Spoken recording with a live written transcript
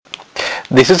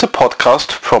This is a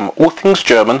podcast from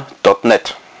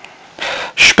allthingsgerman.net.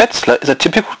 Spätzle is a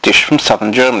typical dish from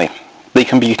southern Germany. They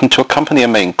can be eaten to accompany a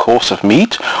main course of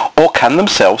meat or can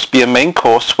themselves be a main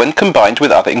course when combined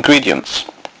with other ingredients.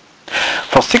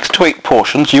 For 6 to 8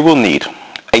 portions you will need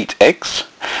 8 eggs,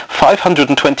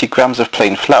 520 grams of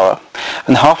plain flour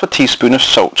and half a teaspoon of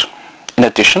salt. In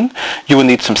addition, you will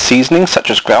need some seasoning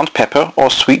such as ground pepper or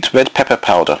sweet red pepper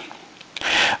powder.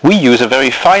 We use a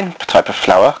very fine type of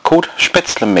flour called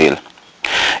Spätzlemehl.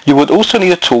 You would also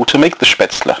need a tool to make the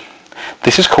Spätzle.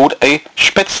 This is called a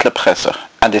Spätzlepresse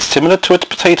and is similar to a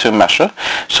potato masher,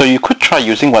 so you could try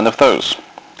using one of those.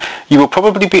 You will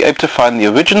probably be able to find the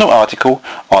original article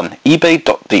on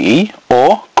ebay.de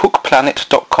or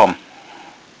cookplanet.com.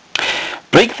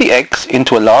 Break the eggs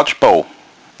into a large bowl.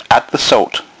 Add the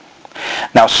salt.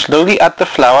 Now slowly add the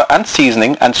flour and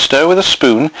seasoning and stir with a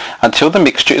spoon until the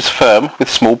mixture is firm with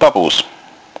small bubbles.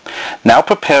 Now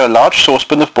prepare a large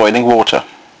saucepan of boiling water.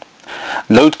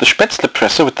 Load the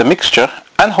Spätzlepresse with the mixture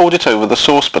and hold it over the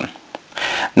saucepan.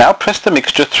 Now press the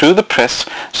mixture through the press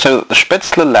so that the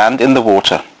Spätzle land in the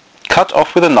water. Cut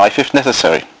off with a knife if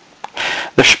necessary.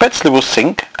 The Spätzle will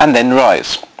sink and then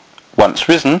rise. Once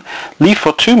risen, leave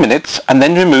for 2 minutes and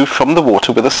then remove from the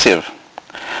water with a sieve.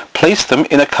 Place them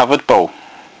in a covered bowl.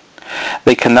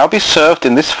 They can now be served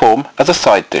in this form as a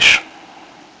side dish.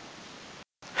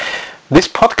 This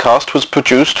podcast was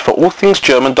produced for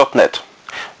allthingsgerman.net.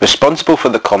 Responsible for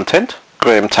the content,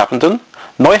 Graham Tappenden,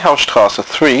 Neuhausstraße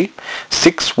 3,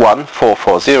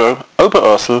 61440,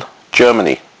 Oberursel,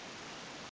 Germany.